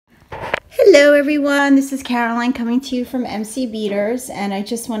Hello everyone, this is Caroline coming to you from MC Beaters, and I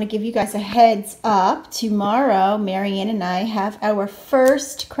just want to give you guys a heads up. Tomorrow, Marianne and I have our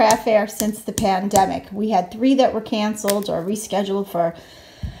first craft fair since the pandemic. We had 3 that were canceled or rescheduled for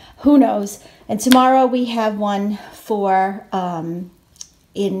who knows, and tomorrow we have one for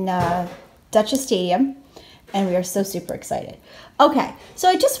in Dutchess Stadium, and we are so super excited. Okay, so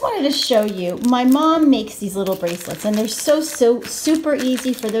I just wanted to show you, my mom makes these little bracelets, and they're so super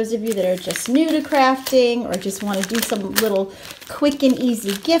easy for those of you that are just new to crafting or just want to do some little quick and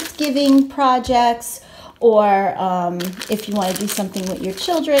easy gift giving projects, or if you want to do something with your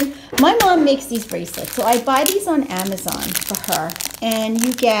children. My mom makes these bracelets, so I buy these on Amazon for her, and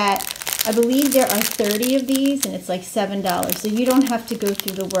you get, I believe there are 30 of these, and it's like $7. So you don't have to go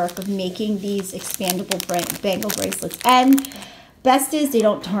through the work of making these expandable bangle bracelets. And best is they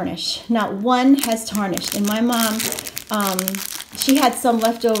don't tarnish. Not one has tarnished. And my mom, she had some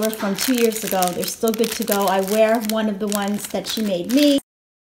left over from 2 years ago. They're still good to go. I wear one of the ones that she made me,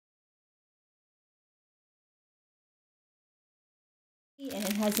 and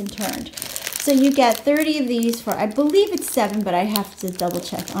it hasn't turned. So you get 30 of these for, I believe it's $7, but I have to double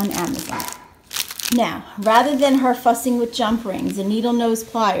check on Amazon. Now, rather than her fussing with jump rings and needle nose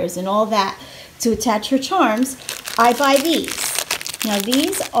pliers and all that to attach her charms, I buy these. Now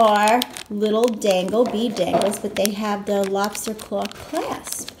these are little bead dangles, but they have the lobster claw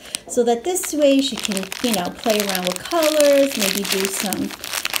clasp, so that this way she can, you know, play around with colors, maybe do some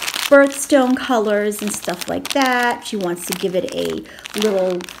birthstone colors and stuff like that. She wants to give it a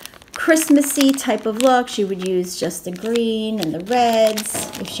little Christmassy type of look. She would use just the green and the reds.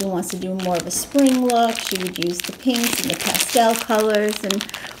 If she wants to do more of a spring look, she would use the pinks and the pastel colors,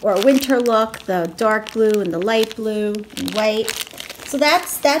 or a winter look, the dark blue and the light blue and white. So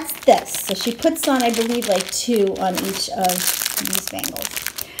that's this. So she puts on, I believe, like 2 on each of these bangles.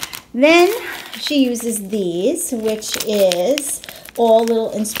 Then she uses these, which is all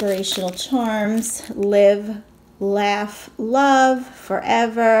little inspirational charms. Live, laugh, love,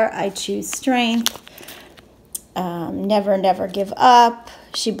 forever, I choose strength, never, never give up.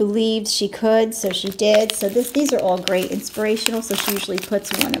 She believed she could, so she did. So these are all great inspirational. So she usually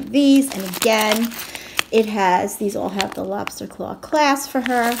puts one of these, and again, these all have the lobster claw clasp for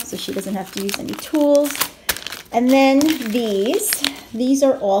her, so she doesn't have to use any tools. And then these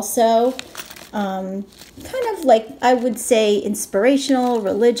are also kind of like, I would say, inspirational,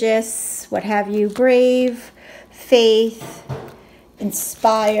 religious, what have you, brave, faith,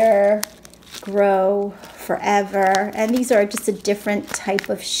 inspire, grow, forever. And these are just a different type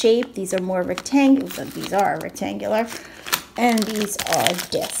of shape. These are more rectangular. These are rectangular, and these are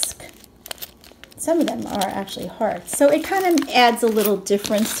disc. Some of them are actually hearts. So it kind of adds a little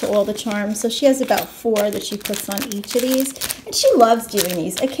difference to all the charms. So she has about 4 that she puts on each of these, and she loves doing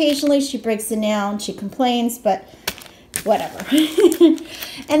these. Occasionally she breaks it down, she complains, but whatever.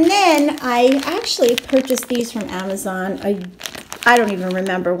 And then I actually purchased these from Amazon. I don't even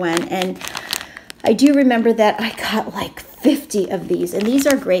remember when, and I do remember that I got like 50 of these, and these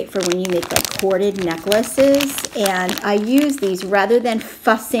are great for when you make like corded necklaces. And I use these rather than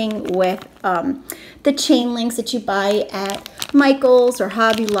fussing with the chain links that you buy at Michael's or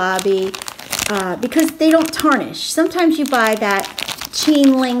Hobby Lobby, because they don't tarnish. Sometimes you buy that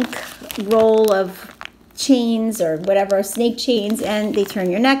chain link roll of chains or whatever, snake chains, and they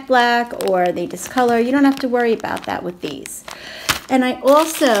turn your neck black or they discolor. You don't have to worry about that with these. And I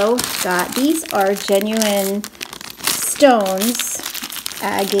also got, these are genuine stones,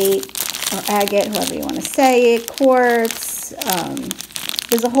 agate, however you want to say it, quartz.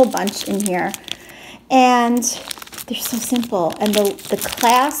 There's a whole bunch in here, and they're so simple. And the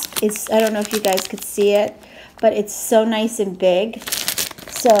clasp is, I don't know if you guys could see it, but it's so nice and big.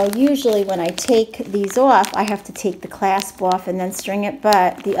 So usually when I take these off, I have to take the clasp off and then string it,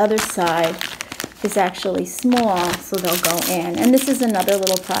 but the other side is actually small, so they'll go in. And this is another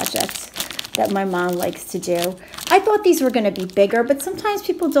little project that my mom likes to do. I thought these were going to be bigger, but sometimes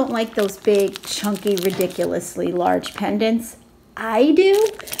people don't like those big, chunky, ridiculously large pendants. I do,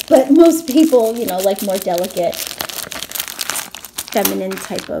 but most people, you know, like more delicate, feminine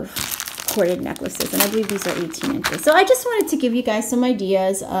type of corded necklaces, and I believe these are 18 inches. So I just wanted to give you guys some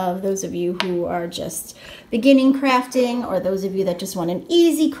ideas of those of you who are just beginning crafting, or those of you that just want an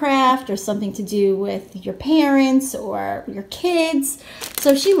easy craft or something to do with your parents or your kids.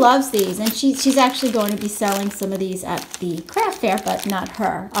 So she loves these, and she's actually going to be selling some of these at the craft fair, but not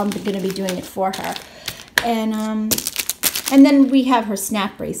her. I'm going to be doing it for her. And then we have her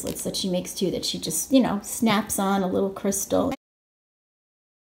snap bracelets that she makes too, that she just, you know, snaps on a little crystal.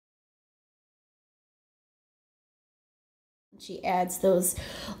 She adds those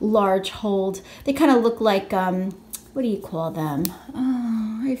large hold. They kind of look like, what do you call them?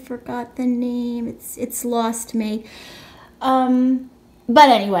 Oh, I forgot the name. It's lost me. But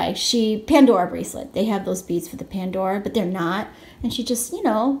anyway, Pandora bracelet. They have those beads for the Pandora, but they're not. And she just, you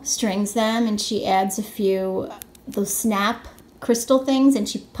know, strings them, and she adds a few those snap crystal things, and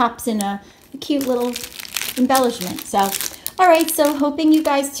she pops in a cute little embellishment. So, all right, so hoping you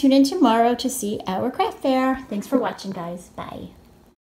guys tune in tomorrow to see our craft fair. Thanks for watching, guys. Bye.